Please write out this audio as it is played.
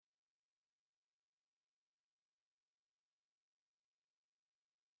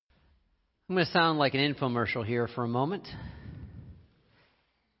I'm going to sound like an infomercial here for a moment.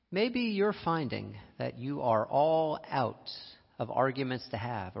 Maybe you're finding that you are all out of arguments to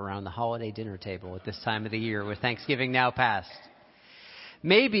have around the holiday dinner table at this time of the year with Thanksgiving now past.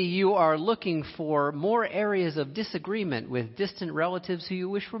 Maybe you are looking for more areas of disagreement with distant relatives who you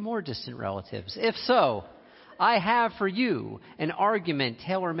wish were more distant relatives. If so, I have for you an argument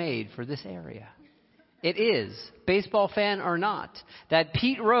tailor-made for this area. It is, baseball fan or not, that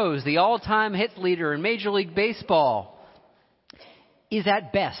Pete Rose, the all-time hits leader in Major League Baseball, is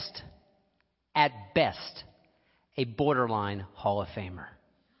at best, a borderline Hall of Famer.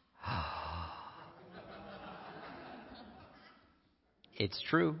 It's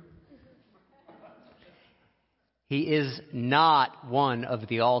true. He is not one of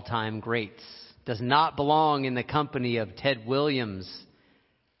the all-time greats. Does not belong in the company of Ted Williams,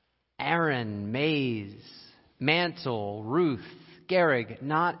 Aaron, Mays, Mantle, Ruth, Gehrig.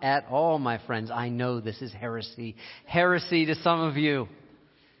 Not at all, my friends. I know this is heresy. Heresy to some of you.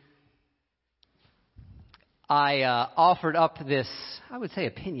 I offered up this, I would say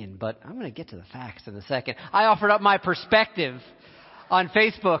opinion, but I'm going to get to the facts in a second. I offered up my perspective on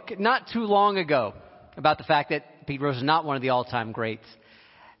Facebook not too long ago about the fact that Pete Rose is not one of the all-time greats.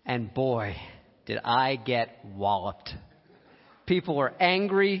 And boy, did I get walloped. People were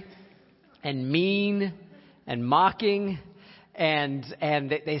angry and mean and mocking, and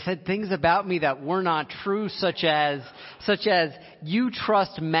they said things about me that were not true, such as you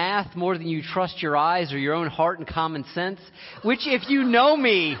trust math more than you trust your eyes or your own heart and common sense. Which, if you know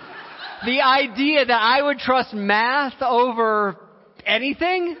me, the idea that I would trust math over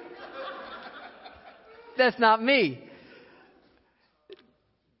anything, that's not me.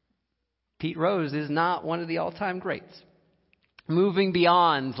 Pete Rose is not one of the all-time greats. Moving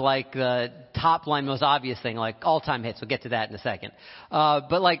beyond, like, the top line, most obvious thing, like all-time hits. We'll get to that in a second.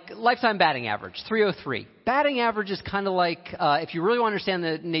 But like lifetime batting average, 303. Batting average is kind of like, if you really want to understand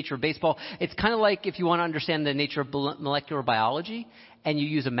the nature of baseball, it's kind of like if you want to understand the nature of molecular biology and you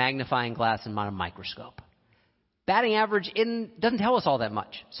use a magnifying glass and not a microscope. Batting average doesn't tell us all that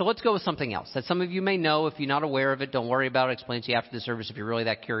much. So let's go with something else that some of you may know. If you're not aware of it, don't worry about it. I'll explain to you after the service. If you're really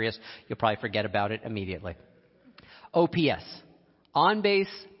that curious, you'll probably forget about it immediately. OPS. On base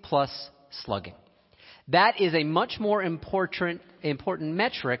plus slugging. That is a much more important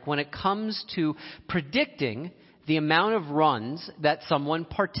metric when it comes to predicting the amount of runs that someone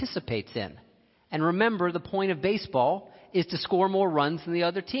participates in. And remember, the point of baseball is to score more runs than the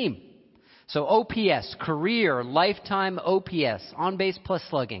other team. So OPS, career, lifetime OPS, on base plus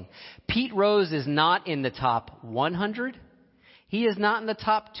slugging. Pete Rose is not in the top 100. He is not in the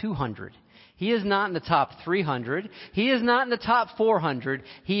top 200. He is not in the top 300. He is not in the top 400.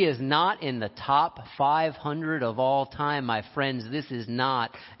 He is not in the top 500 of all time, my friends. This is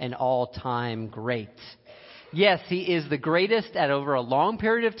not an all-time great. Yes, he is the greatest at over a long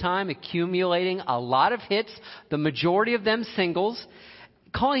period of time, accumulating a lot of hits, the majority of them singles.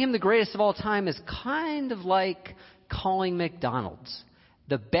 Calling him the greatest of all time is kind of like calling McDonald's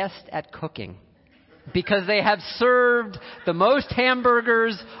the best at cooking, because they have served the most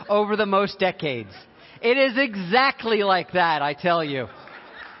hamburgers over the most decades. It is exactly like that, I tell you.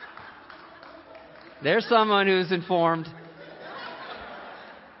 There's someone who's informed.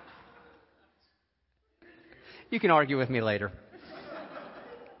 You can argue with me later.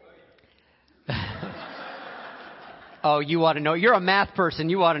 Oh, you ought to know. You're a math person.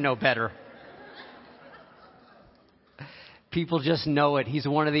 You ought to know better. People just know it. He's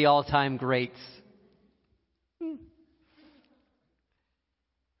one of the all-time greats.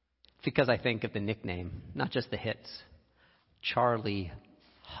 Because I think of the nickname, not just the hits. Charlie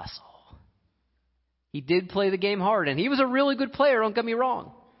Hustle. He did play the game hard, and he was a really good player, don't get me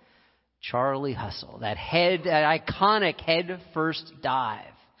wrong. Charlie Hustle, that iconic head first dive.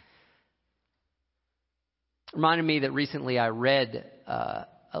 Reminded me that recently I read a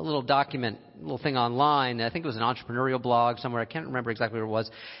little thing online. I think it was an entrepreneurial blog somewhere. I can't remember exactly where it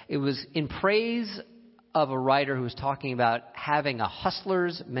was. It was in praise of a writer who was talking about having a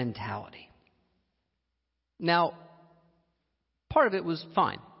hustler's mentality. Now, part of it was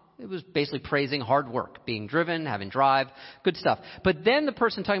fine. It was basically praising hard work, being driven, having drive, good stuff. But then the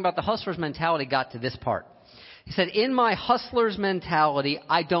person talking about the hustler's mentality got to this part. He said, in my hustler's mentality,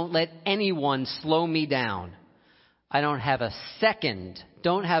 I don't let anyone slow me down. I don't have a second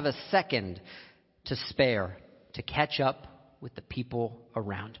to spare to catch up with the people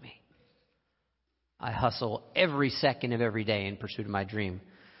around me. I hustle every second of every day in pursuit of my dream.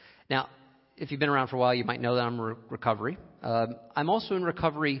 Now, if you've been around for a while, you might know that I'm in recovery. I'm also in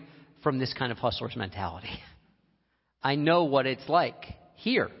recovery from this kind of hustler's mentality. I know what it's like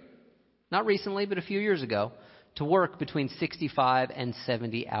here. not recently, but a few years ago, to work between 65 and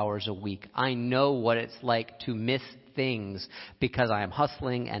 70 hours a week. I know what it's like to miss things because I am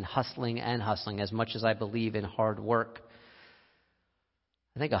hustling and hustling and hustling as much as I believe in hard work.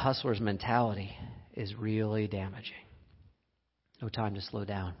 I think a hustler's mentality is really damaging. No time to slow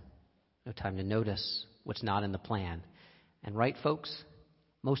down. No time to notice what's not in the plan. And right, folks,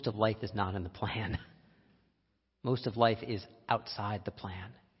 most of life is not in the plan. Most of life is outside the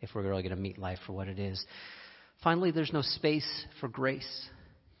plan if we're really going to meet life for what it is. Finally, there's no space for grace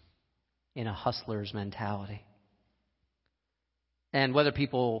in a hustler's mentality. And whether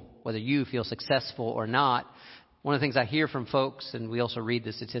you feel successful or not, one of the things I hear from folks, and we also read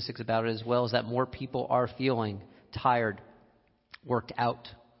the statistics about it as well, is that more people are feeling tired, worked out,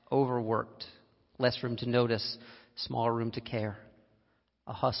 overworked, less room to notice, smaller room to care.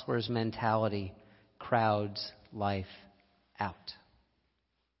 A hustler's mentality crowds life out.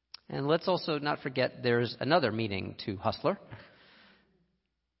 And let's also not forget there's another meaning to hustler.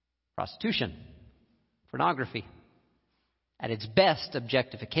 Prostitution, pornography. At its best,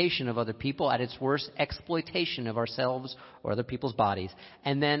 objectification of other people. At its worst, exploitation of ourselves or other people's bodies.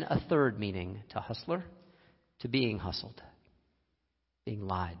 And then a third meaning to hustler, to being hustled, being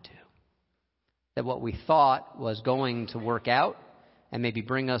lied to. That what we thought was going to work out and maybe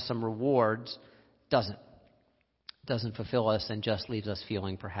bring us some rewards doesn't fulfill us and just leaves us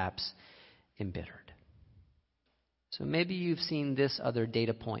feeling perhaps embittered. So maybe you've seen this other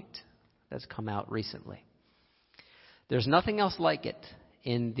data point that's come out recently. There's nothing else like it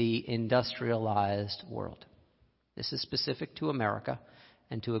in the industrialized world. This is specific to America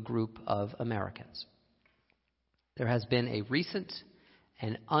and to a group of Americans. There has been a recent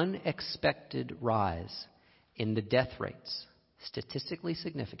and unexpected rise in the death rates, statistically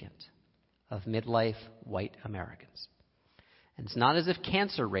significant, of midlife white Americans. And it's not as if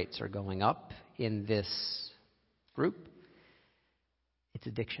cancer rates are going up in this group. It's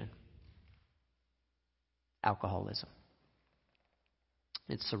addiction, alcoholism.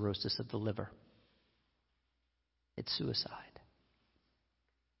 It's cirrhosis of the liver. It's suicide.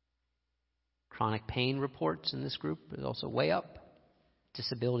 Chronic pain reports in this group is also way up.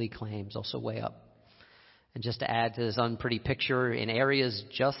 Disability claims also way up. And just to add to this unpretty picture, in areas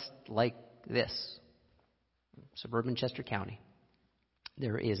just like this, suburban Chester County,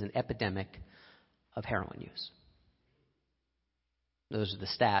 there is an epidemic of heroin use. Those are the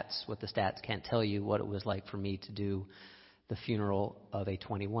stats. What the stats can't tell you what it was like for me to do the funeral of a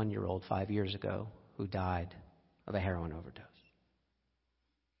 21-year-old 5 years ago who died of a heroin overdose.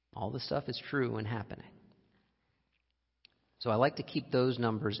 All this stuff is true and happening. So I like to keep those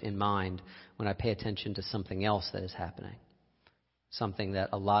numbers in mind when I pay attention to something else that is happening. Something that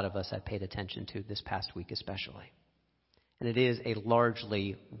a lot of us have paid attention to this past week especially. And it is a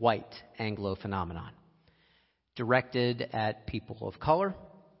largely white Anglo phenomenon, directed at people of color,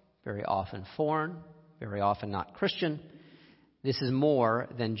 very often foreign, very often not Christian. This is more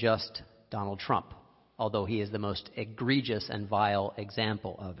than just Donald Trump, although he is the most egregious and vile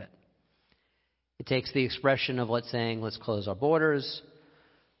example of it. It takes the expression of let's close our borders,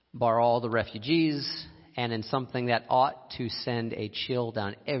 bar all the refugees, and in something that ought to send a chill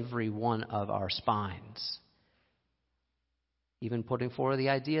down every one of our spines. Even putting forward the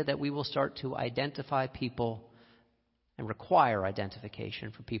idea that we will start to identify people and require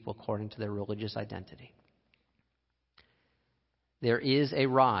identification for people according to their religious identity. There is a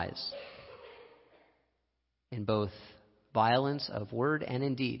rise in both violence of word and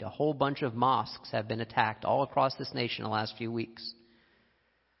in deed. A whole bunch of mosques have been attacked all across this nation the last few weeks.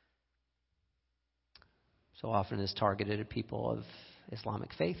 So often is targeted at people of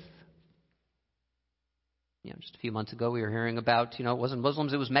Islamic faith. Just a few months ago we were hearing about, it wasn't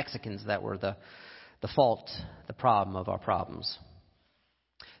Muslims, it was Mexicans that were the fault, the problem of our problems.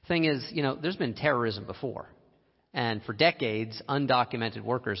 Thing is, there's been terrorism before. And for decades, undocumented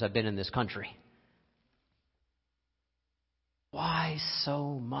workers have been in this country. Why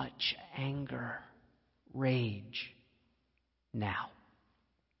so much anger, rage now?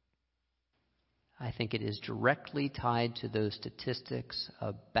 I think it is directly tied to those statistics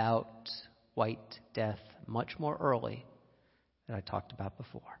about white death much more early that I talked about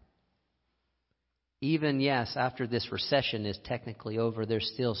before. Even, yes, after this recession is technically over, there's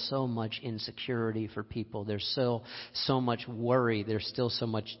still so much insecurity for people. There's still so much worry. There's still so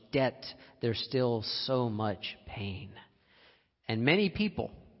much debt. There's still so much pain. And many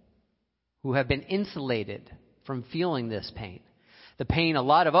people who have been insulated from feeling this pain, the pain a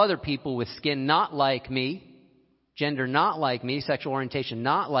lot of other people with skin not like me, gender not like me, sexual orientation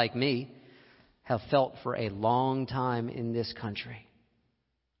not like me, have felt for a long time in this country.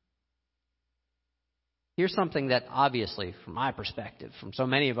 Here's something that obviously, from my perspective, from so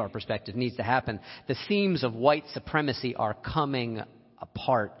many of our perspectives, needs to happen. The seams of white supremacy are coming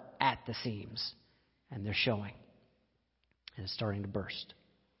apart at the seams, and they're showing, and it's starting to burst.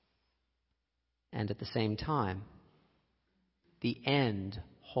 And at the same time, the end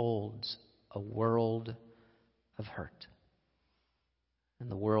holds a world of hurt. And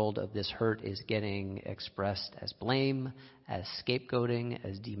the world of this hurt is getting expressed as blame, as scapegoating,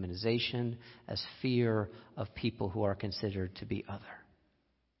 as demonization, as fear of people who are considered to be other.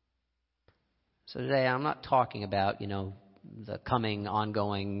 So today I'm not talking about, the coming,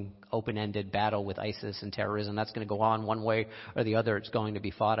 ongoing, open-ended battle with ISIS and terrorism. That's going to go on one way or the other. It's going to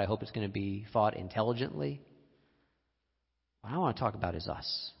be fought. I hope it's going to be fought intelligently. What I want to talk about is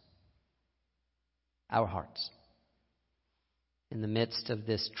us. Our hearts. In the midst of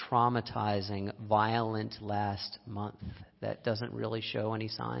this traumatizing, violent last month that doesn't really show any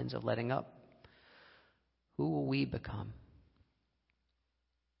signs of letting up, who will we become?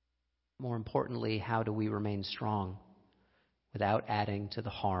 More importantly, how do we remain strong without adding to the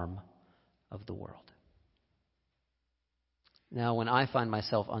harm of the world? Now, when I find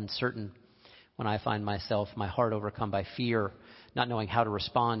myself uncertain, when I find myself, my heart overcome by fear, not knowing how to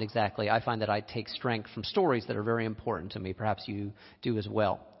respond exactly, I find that I take strength from stories that are very important to me. Perhaps you do as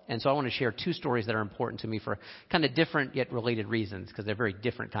well. And so I want to share two stories that are important to me for kind of different yet related reasons, because they're very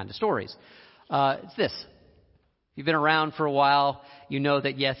different kind of stories. It's this. If you've been around for a while, you know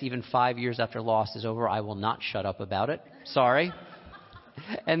that, yes, even 5 years after Lost is over, I will not shut up about it. Sorry.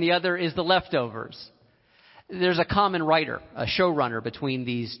 And the other is The Leftovers. There's a common writer, a showrunner between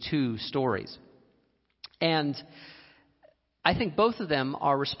these two stories. And I think both of them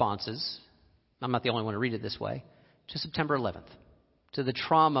are responses, I'm not the only one to read it this way, to September 11th, to the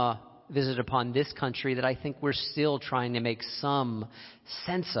trauma visited upon this country that I think we're still trying to make some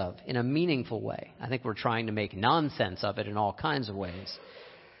sense of in a meaningful way. I think we're trying to make nonsense of it in all kinds of ways.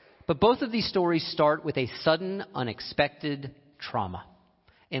 But both of these stories start with a sudden, unexpected trauma.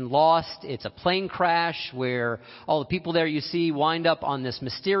 In Lost, it's a plane crash where all the people there you see wind up on this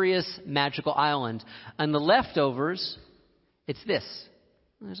mysterious, magical island. And The Leftovers, it's this.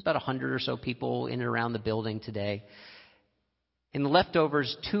 There's about 100 or so people in and around the building today. In The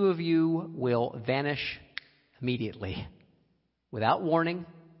Leftovers, 2 of you will vanish immediately, without warning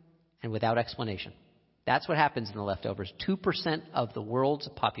and without explanation. That's what happens in The Leftovers. 2% of the world's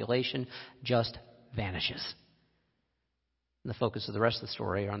population just vanishes. And the focus of the rest of the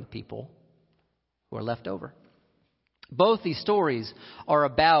story are on the people who are left over. Both these stories are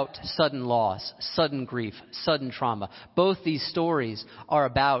about sudden loss, sudden grief, sudden trauma. Both these stories are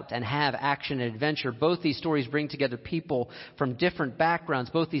about and have action and adventure. Both these stories bring together people from different backgrounds.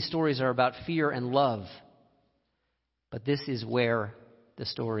 Both these stories are about fear and love. But this is where the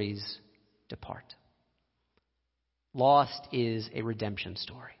stories depart. Lost is a redemption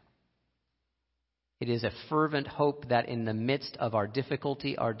story. It is a fervent hope that in the midst of our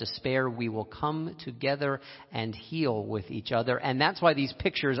difficulty, our despair, we will come together and heal with each other. And that's why these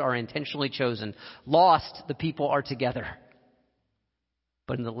pictures are intentionally chosen. Lost, the people are together.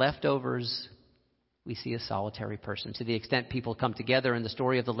 But in The Leftovers, we see a solitary person. To the extent people come together in the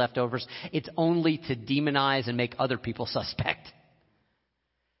story of The Leftovers, it's only to demonize and make other people suspect.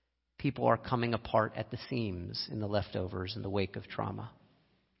 People are coming apart at the seams in The Leftovers in the wake of trauma.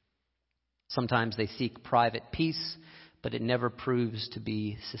 Sometimes they seek private peace, but it never proves to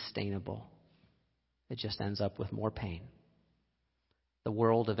be sustainable. It just ends up with more pain. The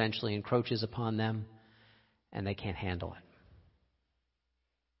world eventually encroaches upon them, and they can't handle it.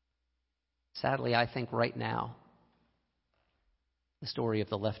 Sadly, I think right now, the story of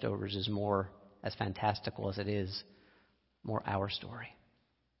The Leftovers is more, as fantastical as it is, more our story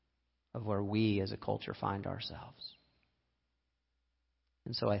of where we as a culture find ourselves.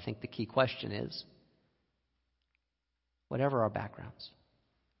 And so I think the key question is, whatever our backgrounds,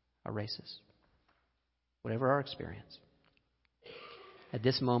 our races, whatever our experience, at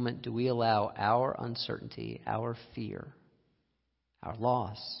this moment, do we allow our uncertainty, our fear, our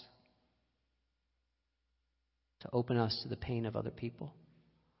loss to open us to the pain of other people?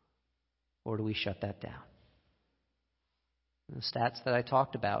 Or do we shut that down? And the stats that I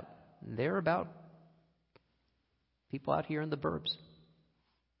talked about, they're about people out here in the burbs,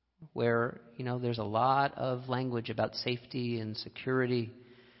 where, there's a lot of language about safety and security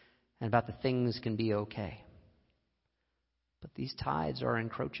and about the things can be okay. But these tides are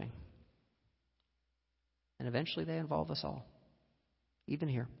encroaching. And eventually they involve us all, even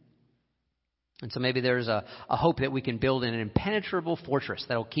here. And so maybe there's a hope that we can build an impenetrable fortress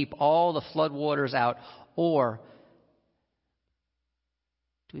that will keep all the floodwaters out. Or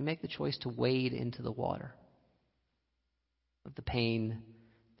Do we make the choice to wade into the water of the pain,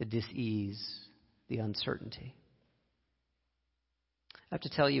 the dis-ease, the uncertainty? I have to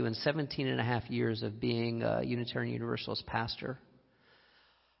tell you, in 17 and a half years of being a Unitarian Universalist pastor,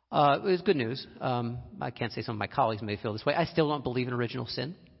 it was good news. I can't say some of my colleagues may feel this way. I still don't believe in original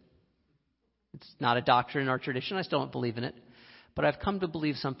sin. It's not a doctrine in our tradition. I still don't believe in it. But I've come to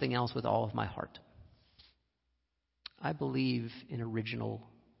believe something else with all of my heart. I believe in original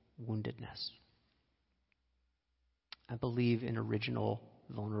woundedness. I believe in original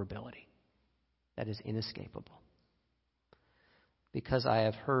vulnerability that is inescapable. Because I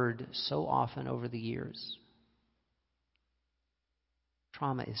have heard so often over the years,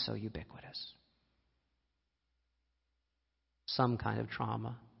 trauma is so ubiquitous. Some kind of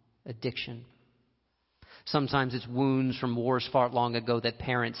trauma, addiction. Sometimes it's wounds from wars fought long ago that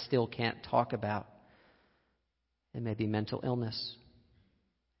parents still can't talk about. It may be mental illness.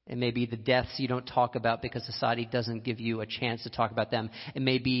 It may be the deaths you don't talk about because society doesn't give you a chance to talk about them. It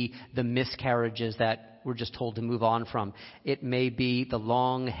may be the miscarriages that we're just told to move on from. It may be the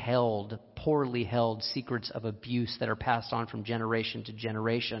long-held, poorly held secrets of abuse that are passed on from generation to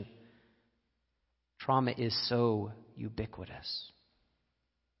generation. Trauma is so ubiquitous.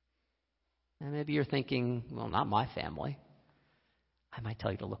 And maybe you're thinking, well, not my family. I might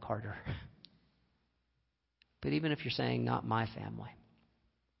tell you to look harder. But even if you're saying, not my family,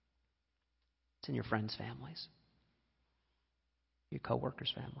 it's in your friends' families, your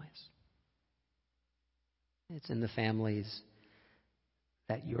coworkers' families. It's in the families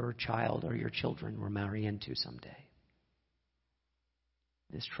that your child or your children will marry into someday.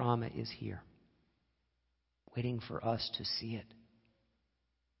 This trauma is here, waiting for us to see it,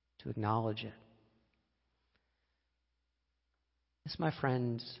 to acknowledge it. This, my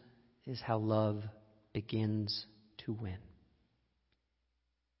friends, is how love begins to win.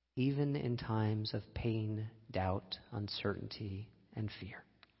 Even in times of pain, doubt, uncertainty, and fear.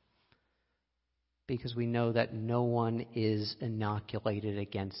 Because we know that no one is inoculated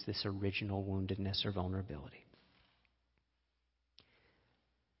against this original woundedness or vulnerability.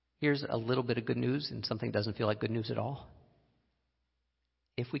 Here's a little bit of good news, and something doesn't feel like good news at all.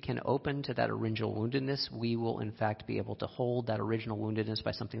 If we can open to that original woundedness, we will in fact be able to hold that original woundedness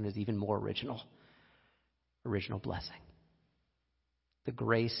by something that's even more original blessing. The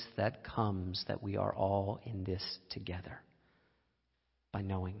grace that comes that we are all in this together by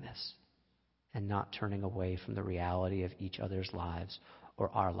knowing this and not turning away from the reality of each other's lives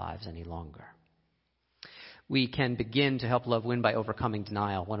or our lives any longer. We can begin to help love win by overcoming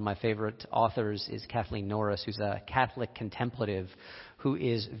denial. One of my favorite authors is Kathleen Norris, who's a Catholic contemplative who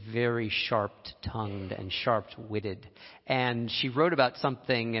is very sharp-tongued and sharp-witted. And she wrote about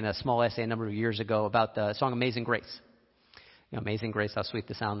something in a small essay a number of years ago about the song Amazing Grace. You know, Amazing Grace, how sweet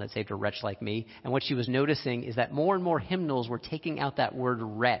the sound that saved a wretch like me. And what she was noticing is that more and more hymnals were taking out that word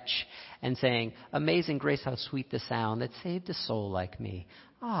wretch and saying, Amazing Grace, how sweet the sound that saved a soul like me.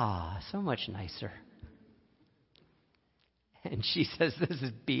 Ah, so much nicer. And she says, this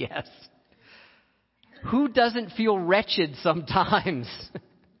is BS. Who doesn't feel wretched sometimes?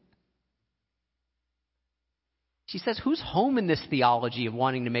 She says, who's home in this theology of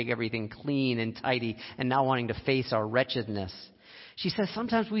wanting to make everything clean and tidy and not wanting to face our wretchedness? She says,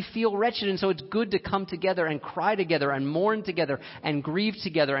 sometimes we feel wretched, and so it's good to come together and cry together and mourn together and grieve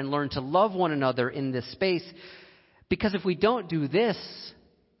together and learn to love one another in this space. Because if we don't do this,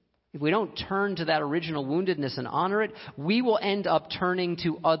 if we don't turn to that original woundedness and honor it, we will end up turning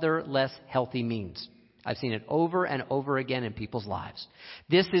to other less healthy means. I've seen it over and over again in people's lives.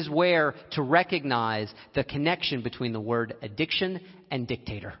 This is where to recognize the connection between the word addiction and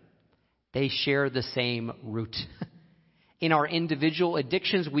dictator. They share the same root. In our individual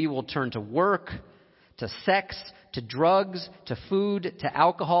addictions, we will turn to work, to sex, to drugs, to food, to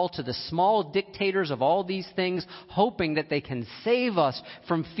alcohol, to the small dictators of all these things, hoping that they can save us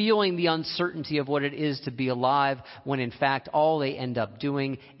from feeling the uncertainty of what it is to be alive, when in fact all they end up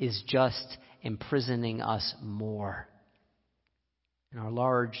doing is just imprisoning us more. In our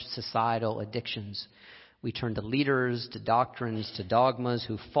large societal addictions, we turn to leaders, to doctrines, to dogmas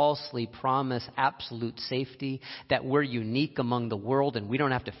who falsely promise absolute safety, that we're unique among the world and we don't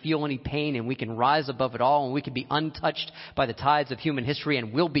have to feel any pain and we can rise above it all and we can be untouched by the tides of human history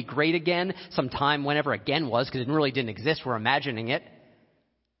and we'll be great again sometime, whenever again was, because it really didn't exist. We're imagining it.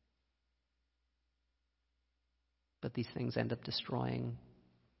 But these things end up destroying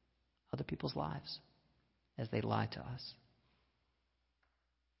other people's lives as they lie to us.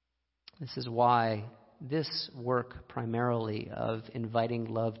 This is why this work primarily of inviting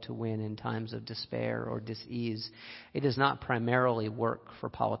love to win in times of despair or dis-ease, it is not primarily work for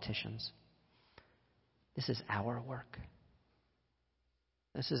politicians. This is our work.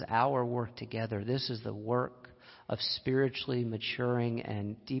 This is our work together. This is the work of spiritually maturing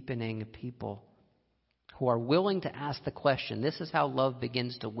and deepening people who are willing to ask the question. This is how love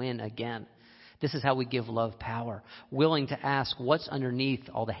begins to win again. This is how we give love power. Willing to ask what's underneath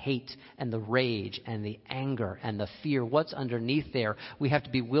all the hate and the rage and the anger and the fear. What's underneath there? We have to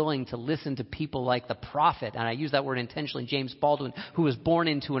be willing to listen to people like the prophet, and I use that word intentionally, James Baldwin, who was born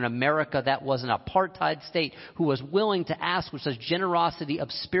into an America that was an apartheid state, who was willing to ask with such generosity of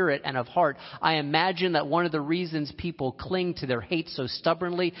spirit and of heart. I imagine that one of the reasons people cling to their hate so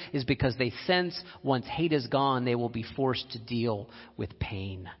stubbornly is because they sense once hate is gone, they will be forced to deal with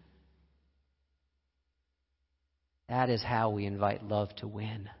pain. That is how we invite love to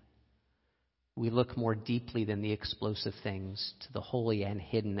win. We look more deeply than the explosive things to the holy and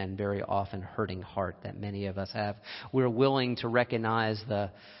hidden and very often hurting heart that many of us have. We're willing to recognize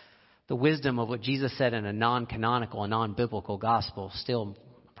the wisdom of what Jesus said in a non-canonical and non-biblical gospel. Still,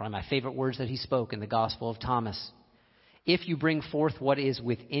 probably my favorite words that he spoke in the Gospel of Thomas. If you bring forth what is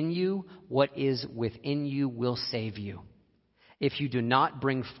within you, what is within you will save you. If you do not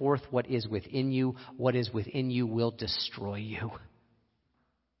bring forth what is within you, what is within you will destroy you.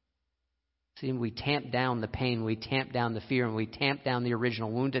 See, we tamp down the pain, we tamp down the fear, and we tamp down the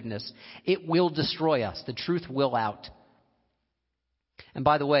original woundedness. It will destroy us. The truth will out. And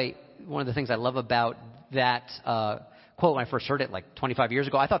by the way, one of the things I love about that quote when I first heard it like 25 years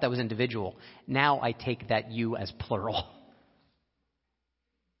ago, I thought that was individual. Now I take that you as plural.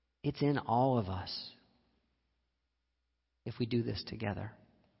 It's in all of us. If we do this together,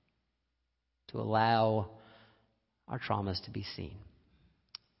 to allow our traumas to be seen.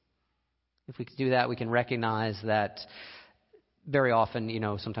 If we can do that, we can recognize that very often,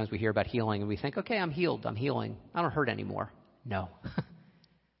 sometimes we hear about healing and we think, okay, I'm healed, I'm healing, I don't hurt anymore. No.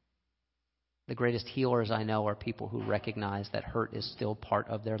 The greatest healers I know are people who recognize that hurt is still part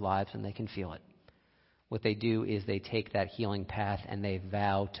of their lives and they can feel it. What they do is they take that healing path and they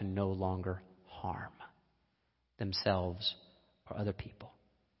vow to no longer harm themselves or other people.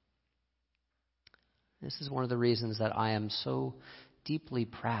 This is one of the reasons that I am so deeply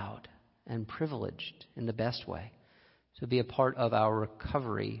proud and privileged in the best way to be a part of our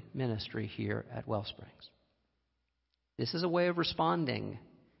recovery ministry here at Wellsprings. This is a way of responding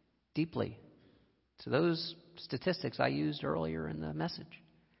deeply to those statistics I used earlier in the message.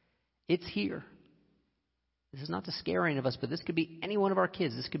 It's here. This is not to scare any of us, but this could be any one of our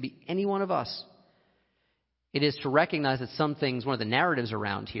kids. This could be any one of us. It is to recognize that some things, one of the narratives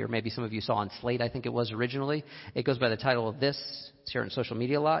around here, maybe some of you saw on Slate, I think it was originally. It goes by the title of this. It's here on social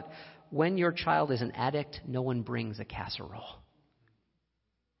media a lot. When your child is an addict, no one brings a casserole.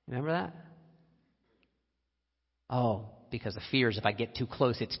 Remember that? Oh, because the fear is if I get too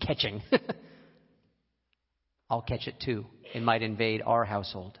close, it's catching. I'll catch it too. It might invade our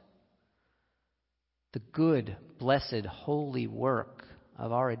household. The good, blessed, holy work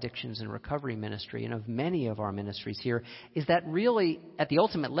of our addictions and recovery ministry and of many of our ministries here is that really, at the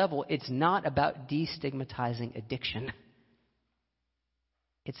ultimate level, it's not about destigmatizing addiction.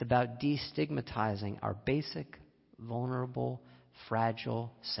 It's about destigmatizing our basic, vulnerable,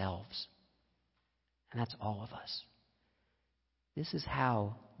 fragile selves. And that's all of us. This is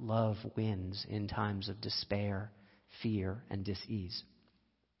how love wins in times of despair, fear, and dis-ease.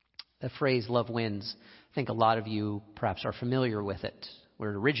 The phrase love wins, I think a lot of you perhaps are familiar with it,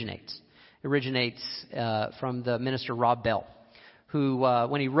 where it originates. It originates from the minister Rob Bell, who,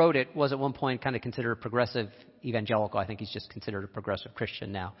 when he wrote it, was at one point kind of considered a progressive evangelical. I think he's just considered a progressive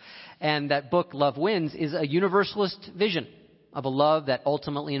Christian now. And that book, Love Wins, is a universalist vision of a love that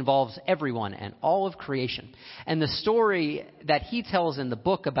ultimately involves everyone and all of creation. And the story that he tells in the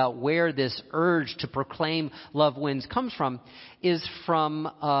book about where this urge to proclaim love wins comes from is from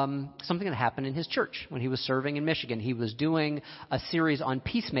something that happened in his church when he was serving in Michigan. He was doing a series on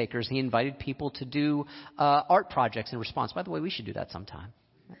peacemakers. He invited people to do art projects in response. By the way, we should do that sometime.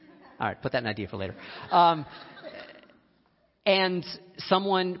 All right, put that in idea for later. And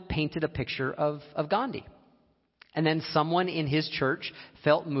someone painted a picture of Gandhi. And then someone in his church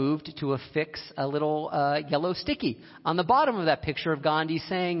felt moved to affix a little yellow sticky on the bottom of that picture of Gandhi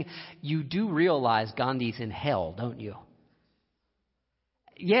saying, "You do realize Gandhi's in hell, don't you?"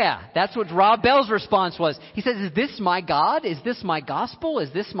 Yeah, that's what Rob Bell's response was. He says, "Is this my God? Is this my gospel?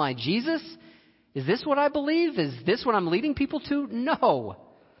 Is this my Jesus? Is this what I believe? Is this what I'm leading people to? No."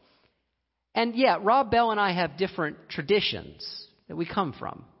 And yeah, Rob Bell and I have different traditions that we come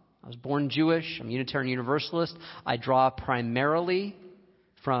from. I was born Jewish. I'm a Unitarian Universalist. I draw primarily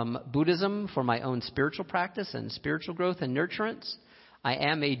from Buddhism for my own spiritual practice and spiritual growth and nurturance. I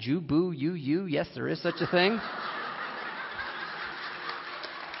am a Jew. Boo, you. Yes, there is such a thing.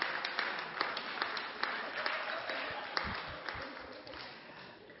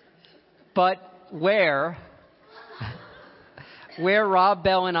 But where Rob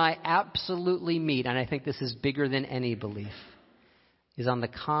Bell and I absolutely meet, and I think this is bigger than any belief, is on the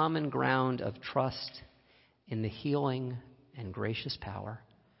common ground of trust in the healing and gracious power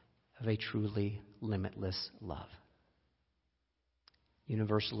of a truly limitless love.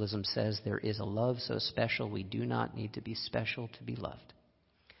 Universalism says there is a love so special we do not need to be special to be loved.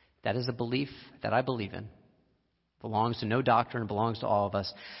 That is a belief that I believe in. Belongs to no doctrine, belongs to all of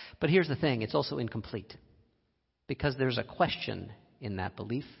us. But here's the thing, it's also incomplete. Because there's a question in that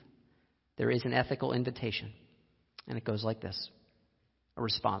belief. There is an ethical invitation. And it goes like this. A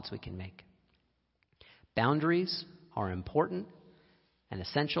response we can make. Boundaries are important and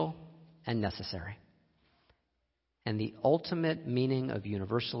essential and necessary. And the ultimate meaning of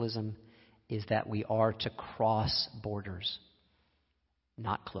universalism is that we are to cross borders,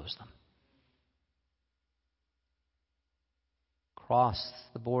 not close them. Cross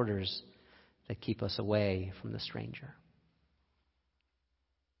the borders that keep us away from the stranger.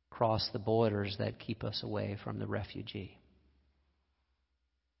 Cross the borders that keep us away from the refugee.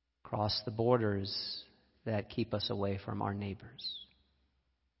 Cross the borders that keep us away from our neighbors,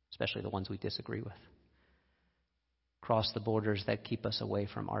 especially the ones we disagree with. Cross the borders that keep us away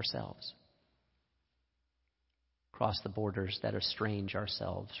from ourselves. Cross the borders that estrange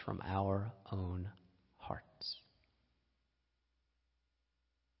ourselves from our own hearts.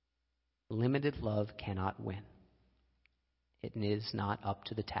 Limited love cannot win. It is not up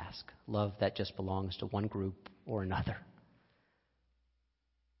to the task. Love that just belongs to one group or another.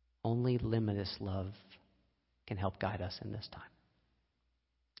 Only limitless love can help guide us in this time.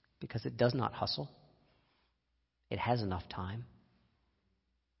 Because it does not hustle. It has enough time.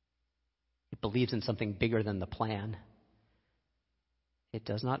 It believes in something bigger than the plan. It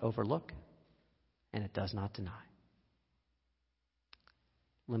does not overlook, and it does not deny.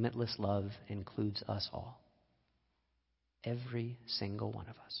 Limitless love includes us all. Every single one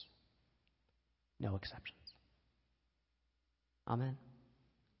of us. No exceptions. Amen.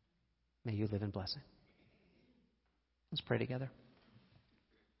 May you live in blessing. Let's pray together.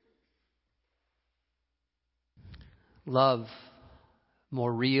 Love,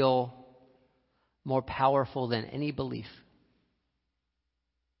 more real, more powerful than any belief.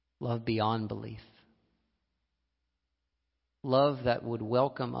 Love beyond belief. Love that would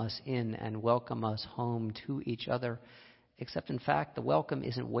welcome us in and welcome us home to each other, except in fact the welcome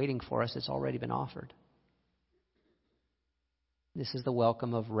isn't waiting for us, it's already been offered. This is the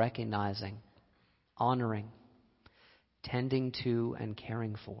welcome of recognizing, honoring, tending to, and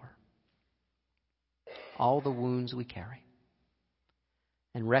caring for all the wounds we carry,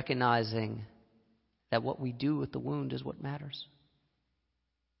 and recognizing that what we do with the wound is what matters.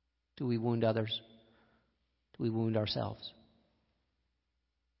 Do we wound others? Do we wound ourselves?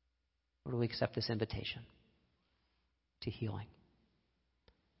 Or do we accept this invitation to healing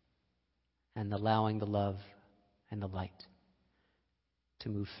and allowing the love and the light to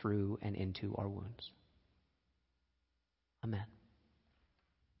move through and into our wounds? Amen.